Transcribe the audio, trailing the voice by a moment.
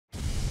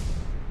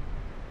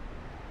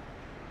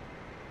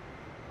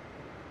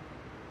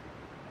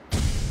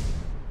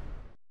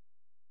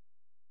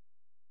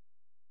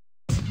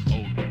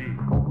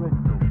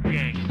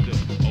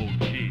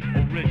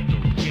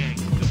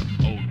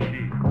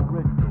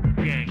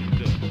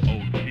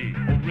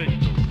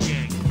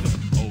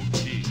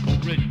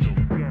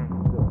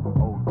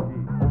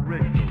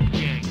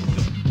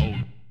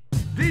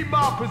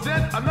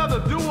presents another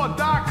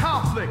do-or-die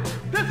conflict.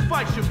 This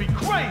fight should be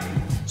crazy.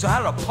 So how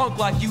did a punk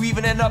like you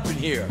even end up in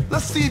here?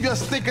 Let's see if your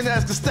stinking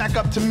ass can stack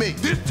up to me.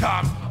 This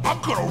time,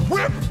 I'm gonna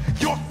rip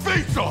your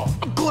face off.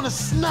 I'm gonna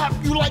snap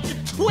you like a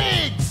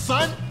twig,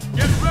 son.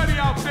 Get ready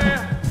out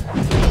there.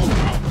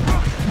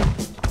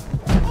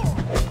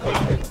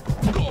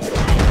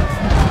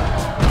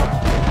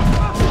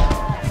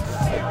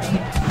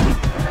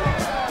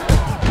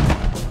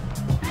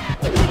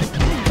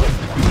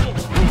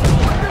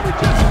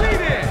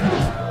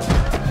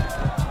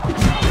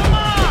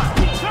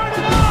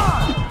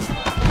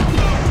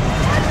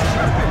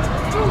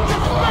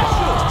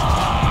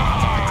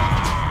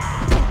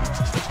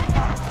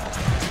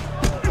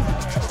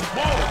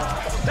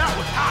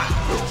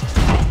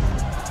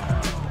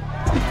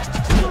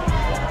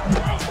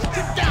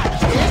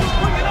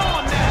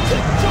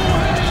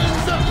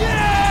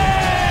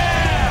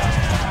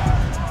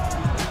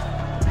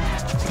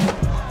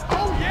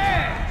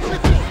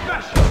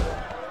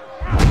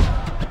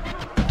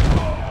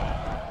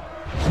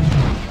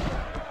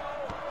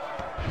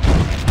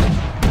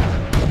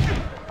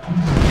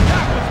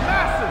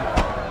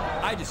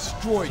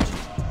 Destroyed you.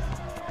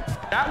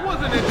 That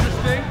wasn't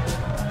interesting.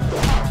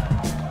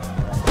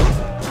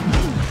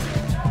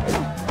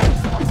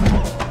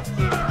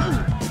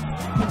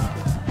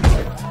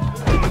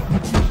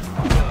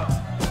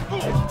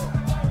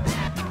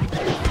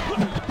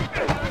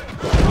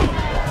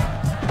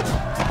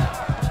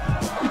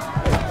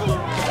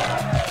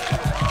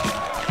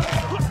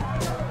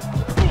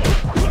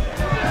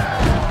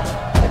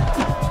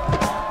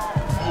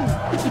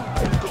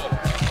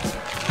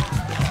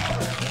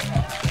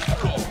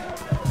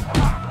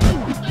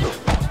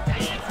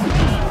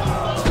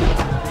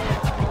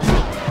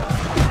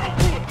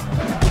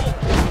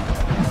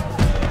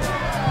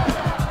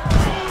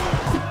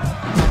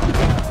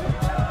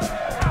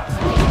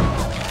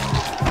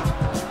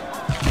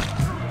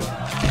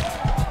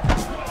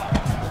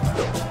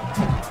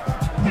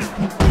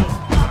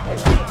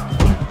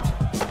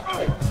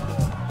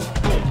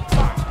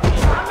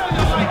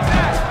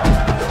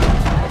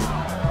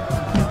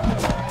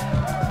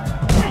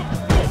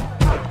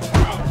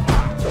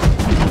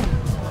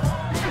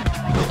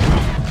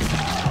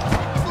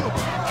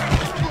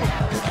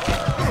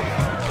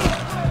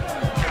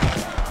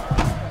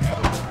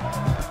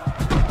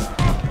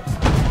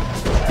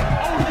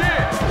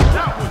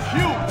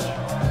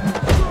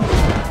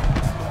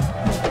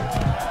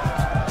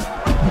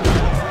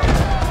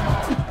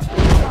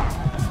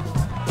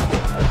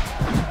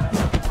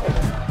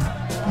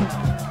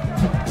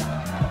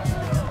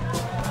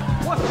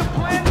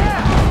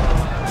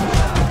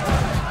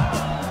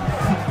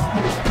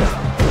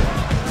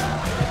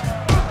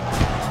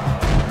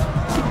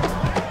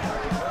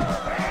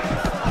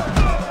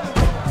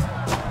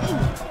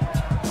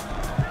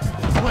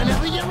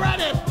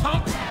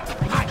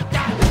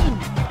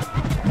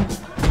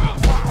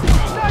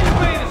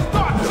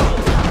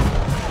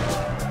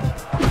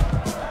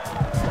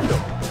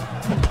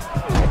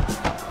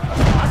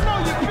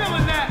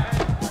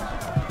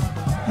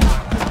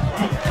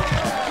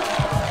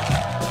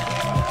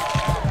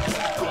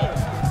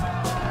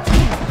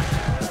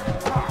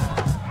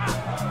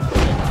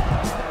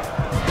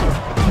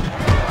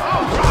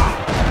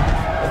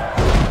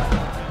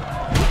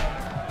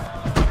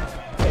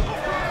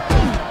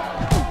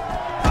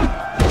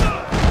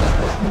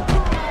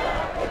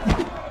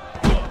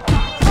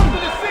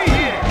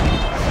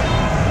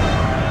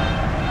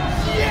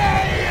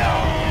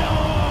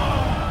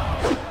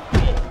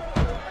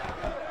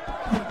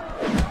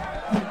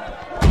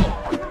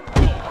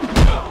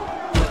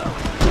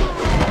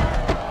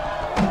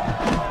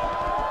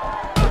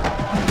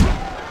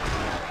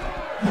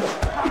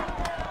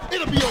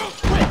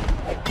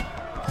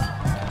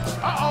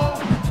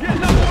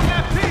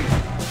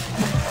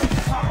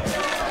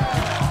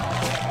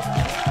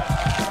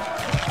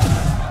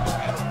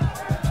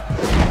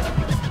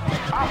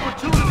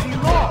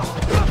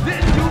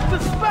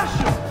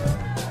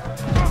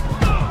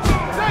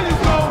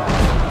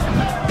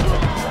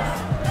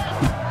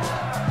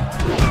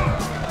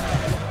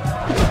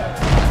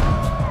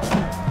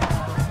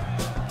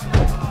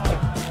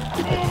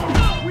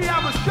 We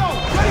have a show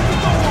ready to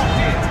go on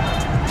here.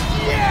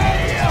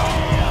 Yeah!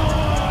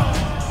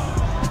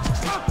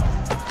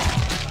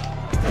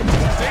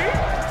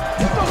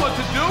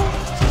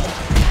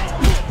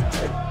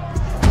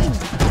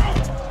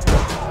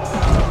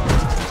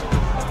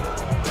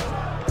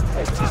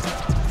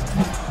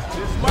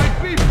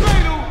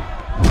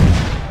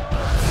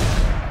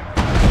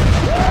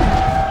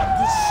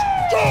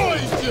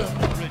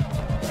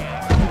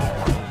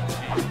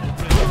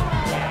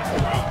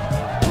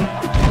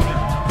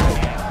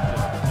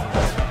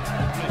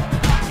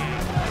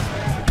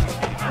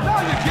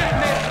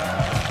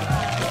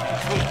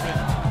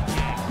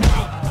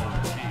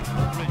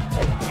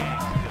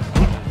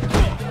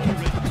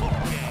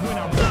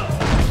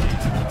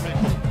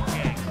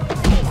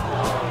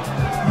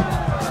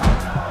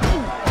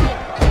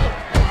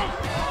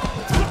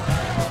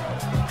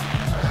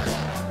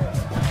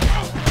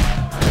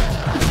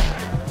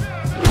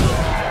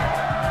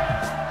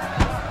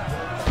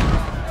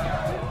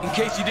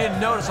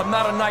 notice I'm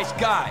not a nice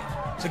guy.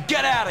 So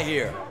get out of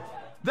here.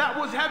 That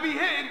was heavy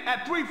hitting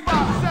at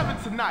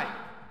 357 tonight.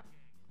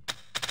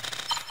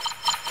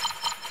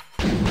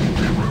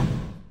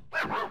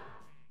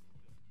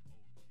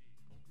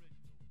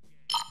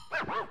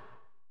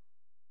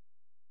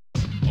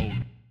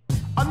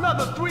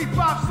 Another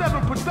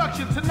 357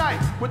 production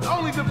tonight with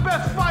only the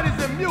best fighters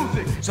in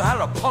music. So how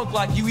did a punk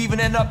like you even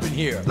end up in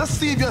here? Let's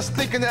see if your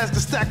stinking ass can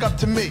stack up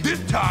to me.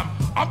 This time,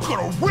 I'm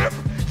gonna rip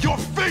your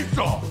face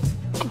off.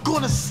 I'm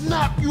gonna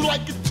snap you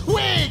like a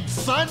twig,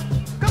 son.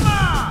 Come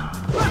on,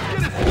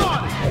 let's get it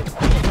started.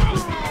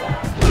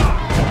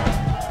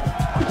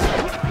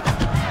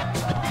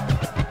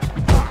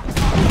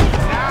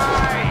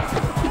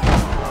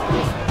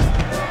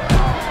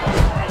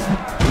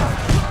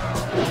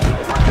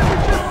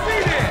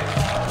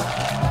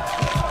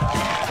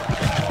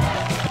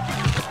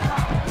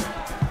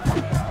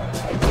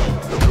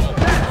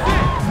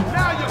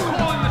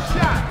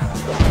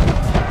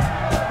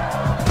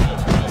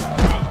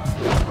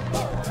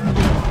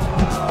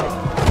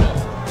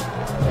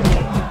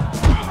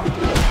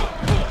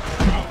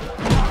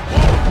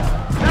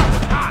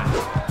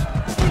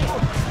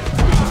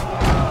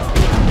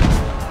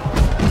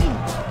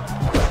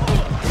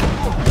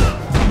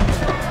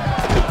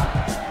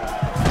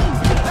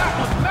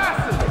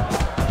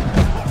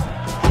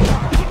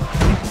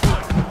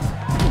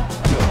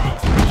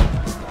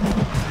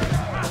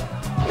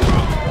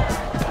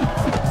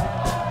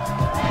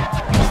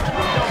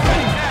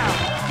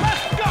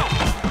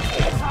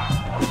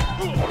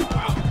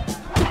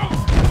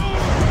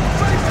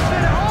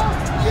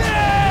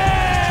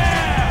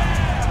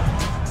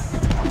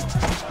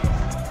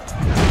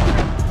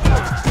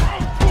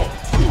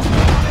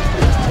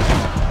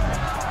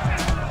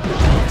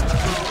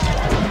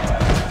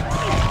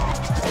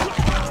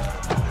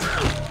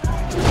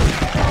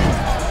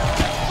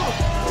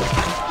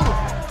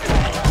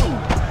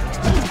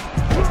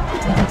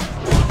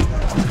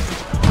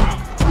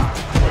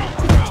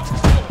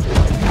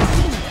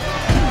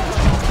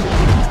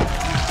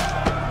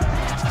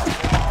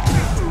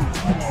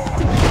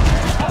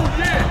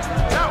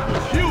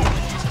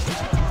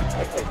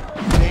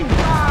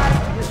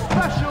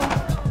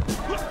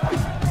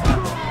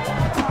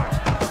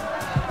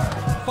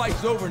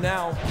 Over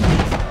now.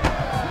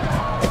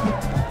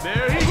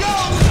 There he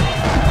goes!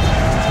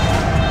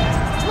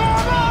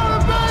 Run on,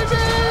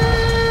 baby!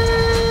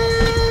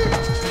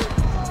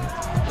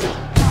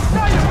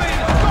 Now you're ready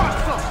to start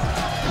something.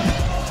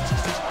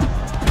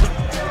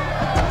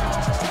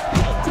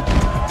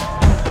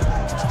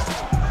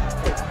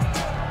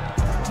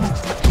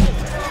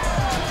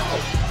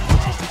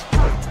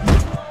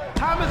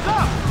 Time is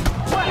up!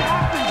 What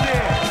happened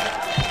there?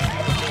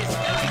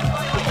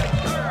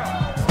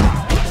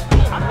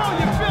 I know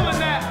you're feeling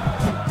that.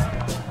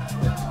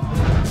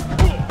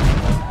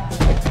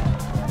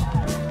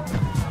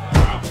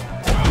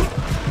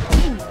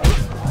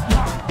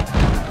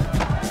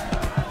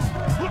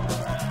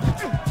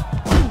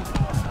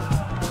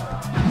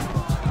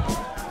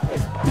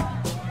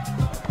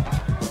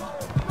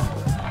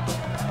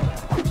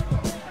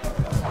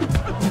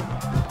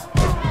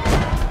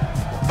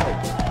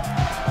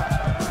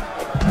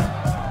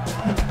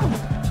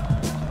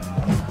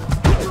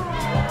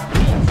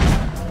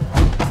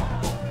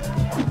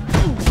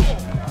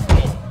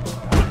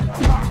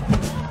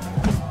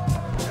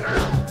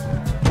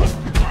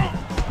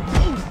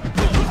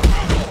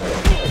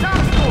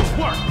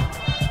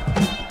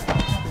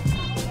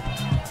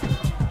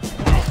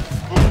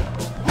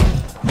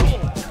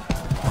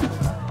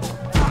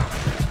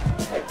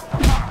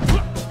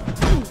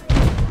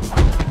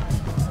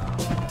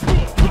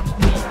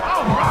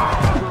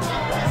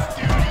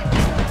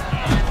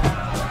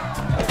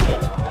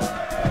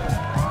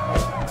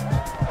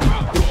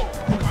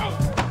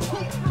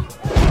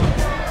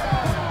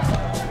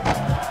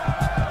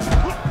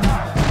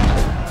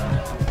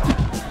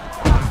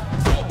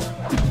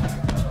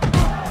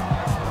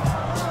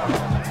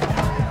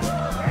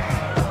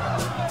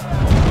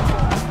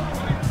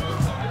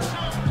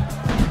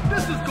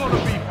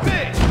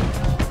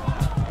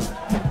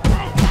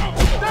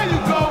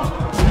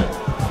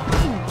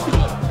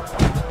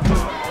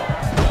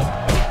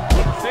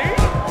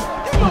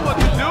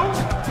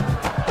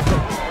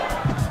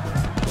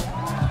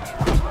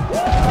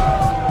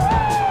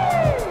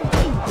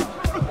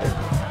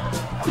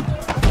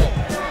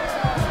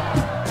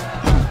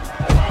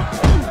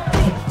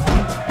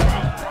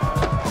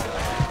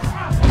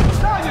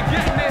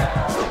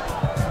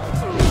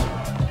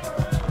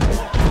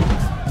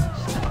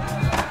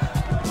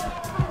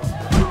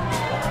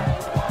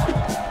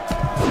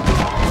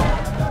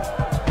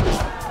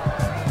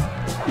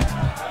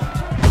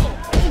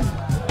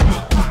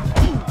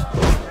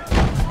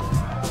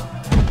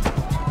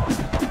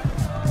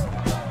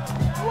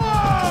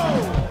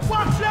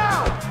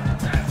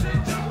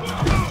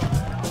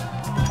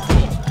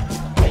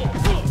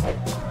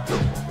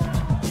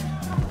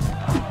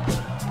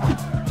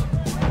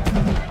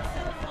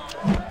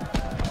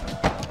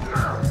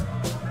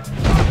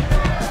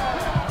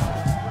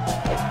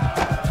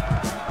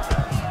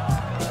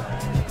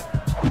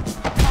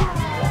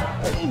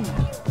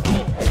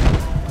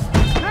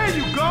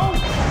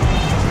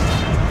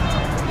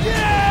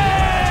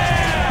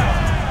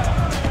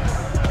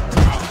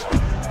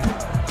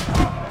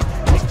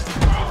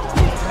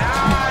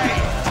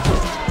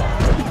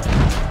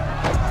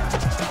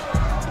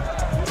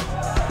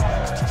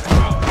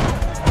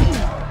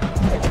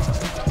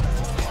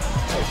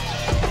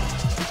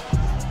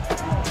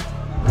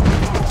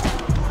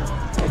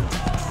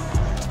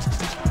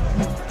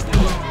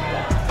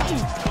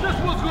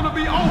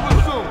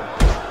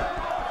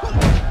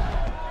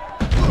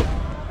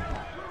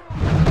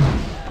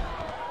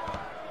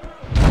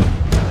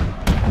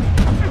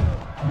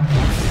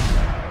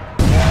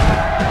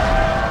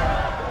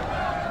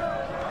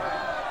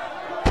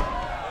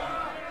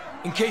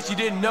 case you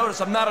didn't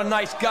notice, I'm not a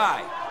nice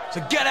guy.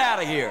 So get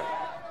out of here.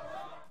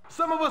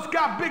 Some of us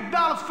got big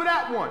dollars for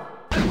that one.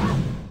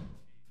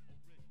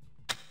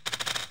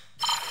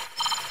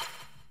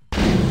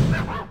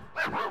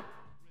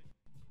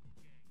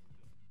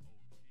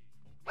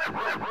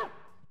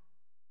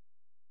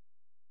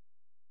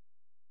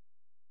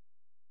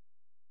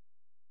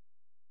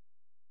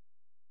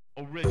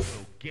 Original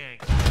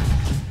gang.